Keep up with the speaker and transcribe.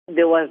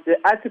There was the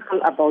article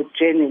about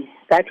Jenny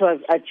that was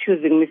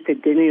accusing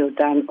Mr. Denny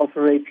Jordan of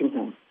raping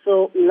him.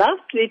 So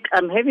last week,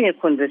 I'm having a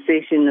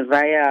conversation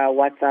via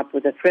WhatsApp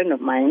with a friend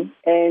of mine,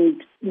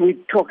 and we're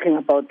talking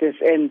about this.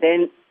 And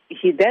then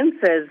he then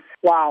says,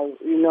 wow,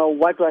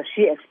 what was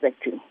she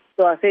expecting?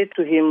 So I said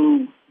to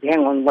him, hang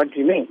on, what do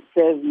you mean?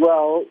 He says,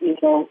 well,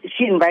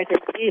 she invited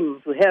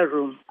him to her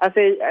room. I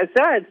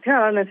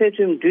said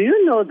to him, do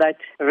you know that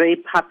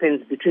rape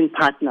happens between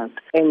partners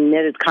and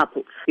married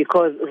couples?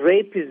 Because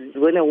rape is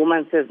when a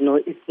woman says no,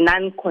 it's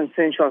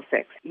non-consensual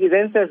sex. He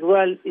then says,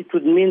 well, it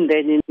would mean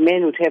that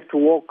men would have to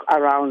walk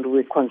around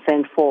with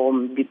consent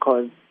form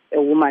because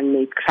a woman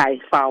may cry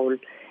foul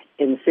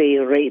and say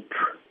rape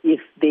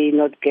if they're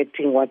not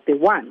getting what they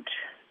want.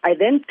 I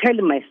then tell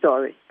him my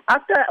story.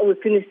 After we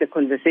finished the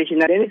conversation,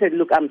 then he said,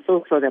 look, I'm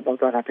so sorry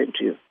about what happened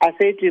to you. I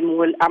said to him,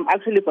 well, I'm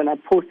actually going to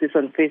post this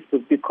on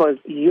Facebook because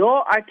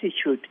your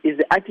attitude is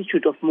the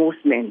attitude of most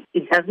men.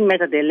 It doesn't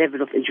matter their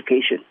level of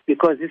education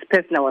because this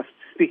person I was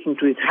speaking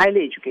to is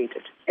highly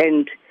educated.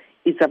 And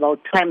it's about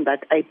time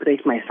that I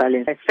break my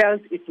silence. I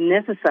felt it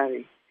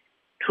necessary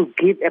to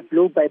give a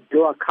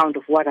blow-by-blow account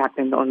of what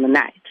happened on the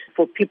night,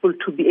 for people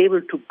to be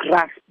able to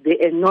grasp the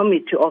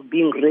enormity of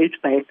being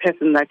raped by a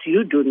person that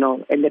you do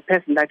know and a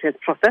person that has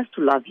professed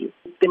to love you.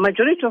 The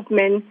majority of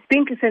men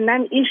think it's a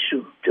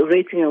non-issue to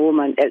raping a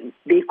woman.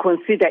 They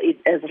consider it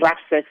as rough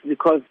sex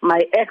because my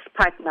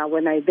ex-partner,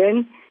 when I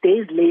then,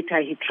 days later,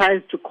 he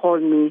tries to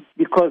call me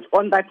because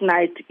on that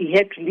night he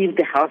had to leave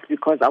the house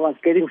because I was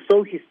getting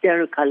so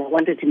hysterical. I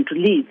wanted him to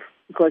leave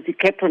because he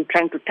kept on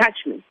trying to touch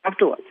me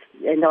afterwards.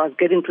 And I was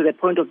getting to the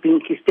point of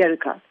being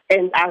hysterical.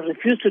 And I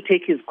refused to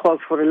take his call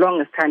for the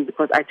longest time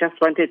because I just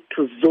wanted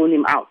to zone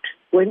him out.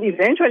 When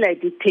eventually I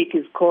did take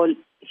his call,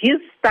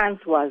 his stance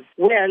was,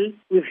 well,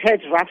 we've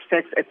had rough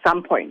sex at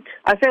some point.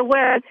 I said,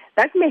 well,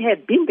 that may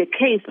have been the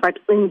case, but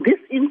in this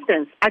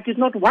instance, I did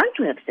not want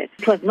to have sex.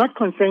 It was not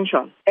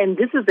consensual. And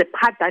this is the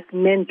part that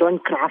men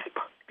don't grasp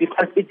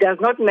because it does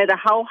not matter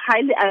how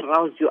highly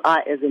aroused you are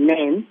as a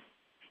man.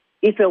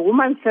 If a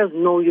woman says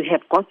no, you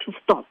have got to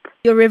stop.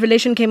 Your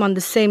revelation came on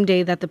the same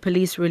day that the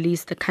police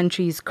released the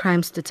country's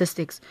crime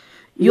statistics.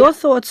 Your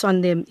thoughts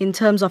on them in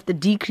terms of the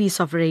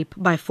decrease of rape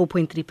by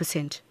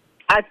 4.3%?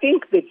 I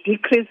think the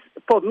decrease,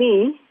 for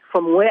me,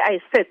 from where I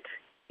sit,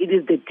 it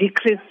is the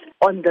decrease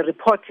on the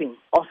reporting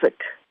of it,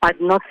 but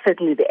not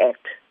certainly the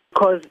act.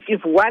 Because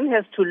if one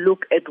has to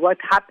look at what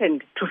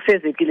happened to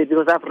Fezekile,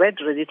 because I've read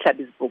Reddy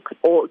Tlhabi's book,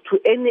 or to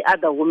any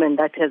other woman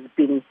that has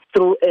been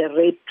through a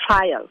rape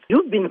trial,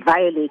 you've been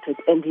violated,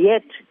 and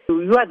yet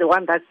you are the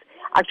one that's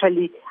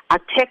actually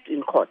attacked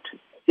in court.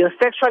 Your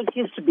sexual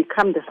history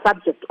become the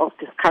subject of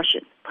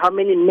discussion. How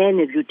many men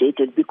have you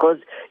dated because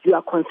you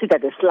are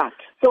considered a slut?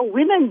 So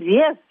women,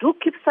 yes, do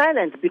keep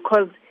silent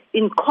because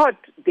in court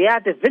they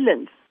are the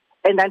villains.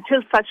 And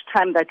until such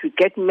time that we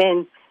get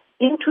men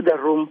into the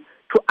room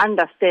to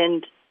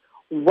understand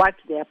what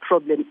their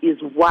problem is,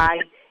 why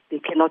they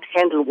cannot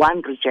handle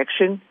one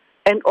rejection,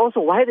 and also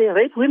why they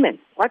rape women.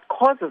 What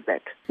causes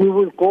that? We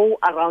will go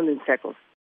around in circles.